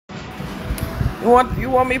You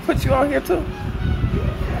want me to put you on here too?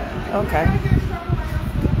 Okay.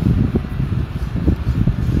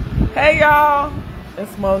 Hey y'all,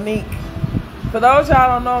 it's Monique. For those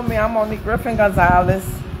y'all don't know me, I'm Monique Griffin Gonzalez,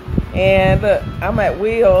 and I'm at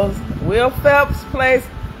Will Phelps' place,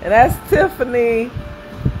 and that's Tiffany,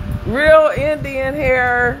 Real Indian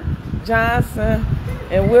Hair Johnson,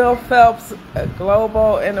 and Will Phelps, a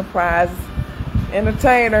global enterprise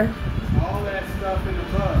entertainer. All that stuff in the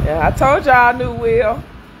bug. Yeah, I told y'all I knew Will.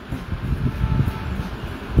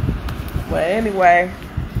 But anyway,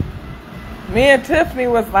 me and Tiffany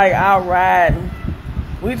was like out riding.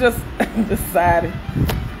 We just decided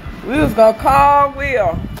we was gonna call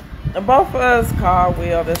Will. And both of us called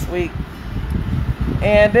Will this week.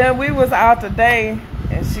 And then we was out today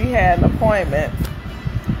and she had an appointment.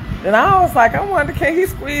 Then I was like, I wonder, can he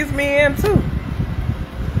squeeze me in too?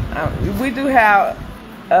 We do have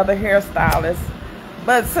other hairstylists.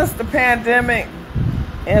 But since the pandemic,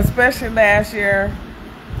 and especially last year,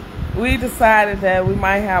 we decided that we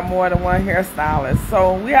might have more than one hairstylist.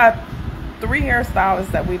 So we have 3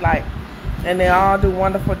 hairstylists that we like. And they all do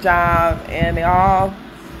wonderful jobs. And they all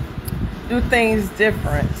do things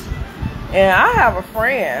different. And I have a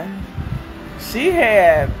friend. She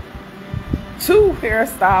had 2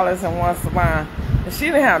 hairstylists in one salon. And she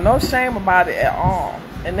didn't have no shame about it at all.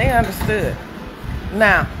 And they understood.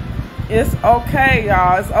 Now, it's okay,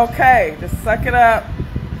 y'all. It's okay. Just suck it up.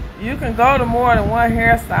 You can go to more than one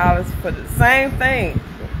hairstylist for the same thing.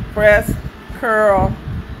 Press, curl,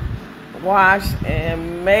 wash,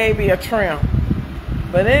 and maybe a trim.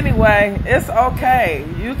 But anyway, it's okay.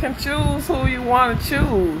 You can choose who you want to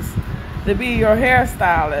choose to be your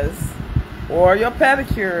hairstylist, or your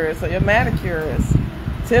pedicurist, or your manicurist.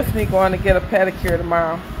 Tiffany going to get a pedicure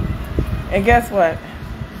tomorrow. And guess what?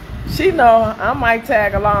 She know I might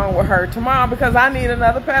tag along with her tomorrow because I need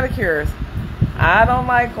another pedicurist. I don't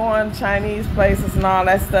like going to Chinese places and all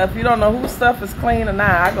that stuff. You don't know whose stuff is clean or not.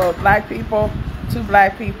 I go with black people, 2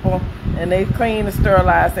 black people, and they clean and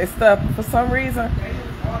sterilize their stuff. For some reason,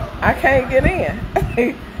 I can't get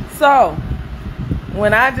in. So,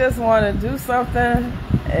 when I just want to do something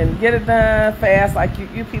and get it done fast, like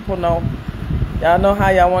you people know, y'all know how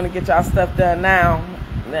y'all want to get y'all stuff done now.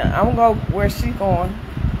 Now I'm going to go where she going.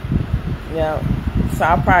 Yeah, so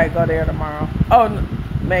I'll probably go there tomorrow. Oh,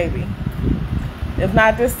 maybe. If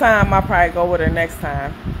not this time, I'll probably go with her next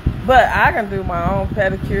time. But I can do my own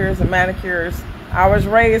pedicures and manicures. I was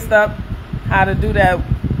raised up how to do that.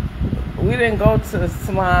 We didn't go to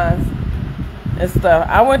salons and stuff.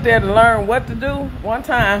 I went there to learn what to do one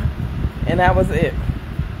time, and that was it.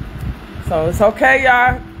 So it's okay,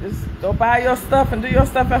 y'all. Just go buy your stuff and do your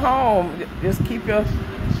stuff at home. Just keep your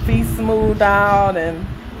feet smoothed out and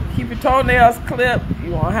keep your toenails clipped.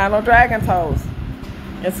 You won't have no dragon toes.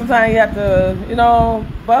 And sometimes you have to,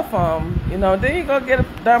 buff them. Then you go get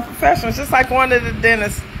it done professional. It's just like going to the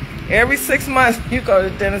dentist. Every 6 months, you go to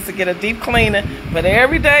the dentist to get a deep cleaning. But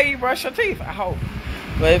every day, you brush your teeth, I hope.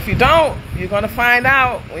 But if you don't, you're going to find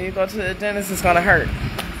out when you go to the dentist, it's going to hurt.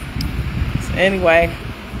 So anyway,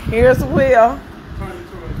 here's Will.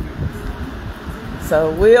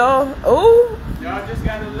 So Will, ooh. Y'all just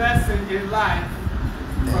got a lesson in life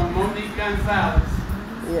from Monique Gonzalez.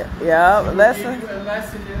 Yeah, so lesson. Give you a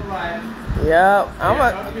lesson in life. Yeah,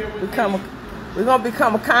 we're gonna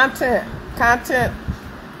become a content.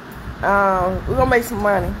 We're gonna make some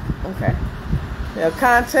money. Okay. Yeah,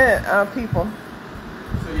 content people.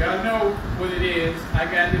 So y'all know what it is. I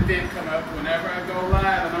got an event come up. Whenever I go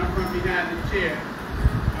live and I'm from behind the chair,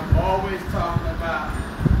 I'm always talking about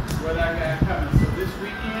what I got coming. So this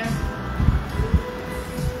weekend,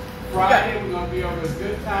 Friday, we're gonna be over at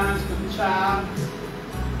Good Times for the Child.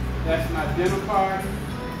 That's my dinner party.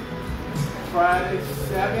 Friday,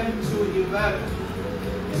 7 to 11.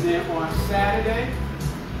 And then on Saturday,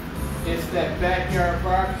 it's that backyard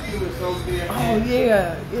barbecue. It's over there. Oh,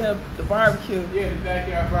 yeah, the barbecue. Yeah, the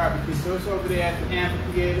backyard barbecue. So it's over there at the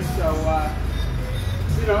amphitheater. So,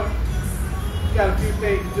 you got a few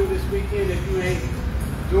things to do this weekend. If you ain't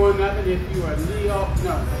doing nothing, if you are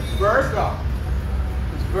Virgo.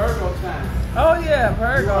 It's Virgo time. Oh, yeah,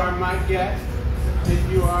 Virgo. You are my guest.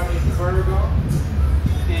 If you are a Virgo,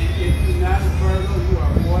 and if you're not a Virgo, you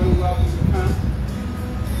are more than welcome to come.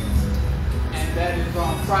 And that is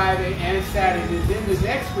on Friday and Saturday. Then the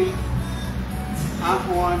next week,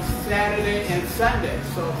 I'm on Saturday and Sunday.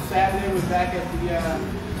 So Saturday we're back at the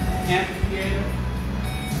amphitheater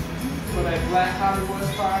for that Black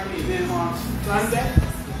Hollywood party. And then on Sunday,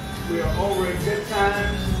 we are over at Good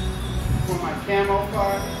Times for my camo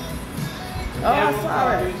party. Camo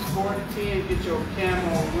party is 4 to 10. Get your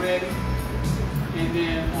camo ready. And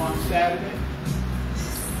then on Saturday,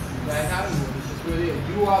 Black Hollywood. This is what it is.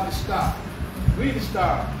 You are the star. We the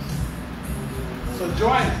stars. So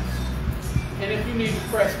join us. And if you need the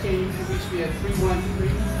press team, you can reach me at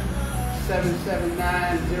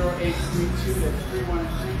 313-779-0832. That's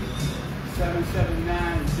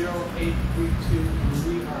 313-779-0832. And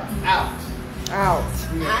we are out. Out.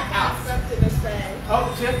 We I are got out. something to say.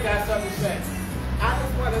 Oh, Tiff got something to say. I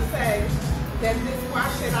just want to say that this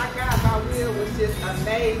watch that I got my wheel was just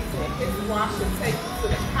amazing. This watch will take you to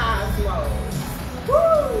the cosmos.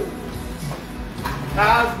 Woo!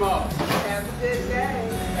 Cosmo. Have a good day.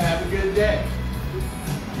 Have a good day.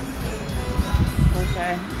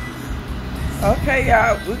 Okay. Okay,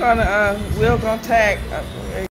 y'all. We're gonna tag.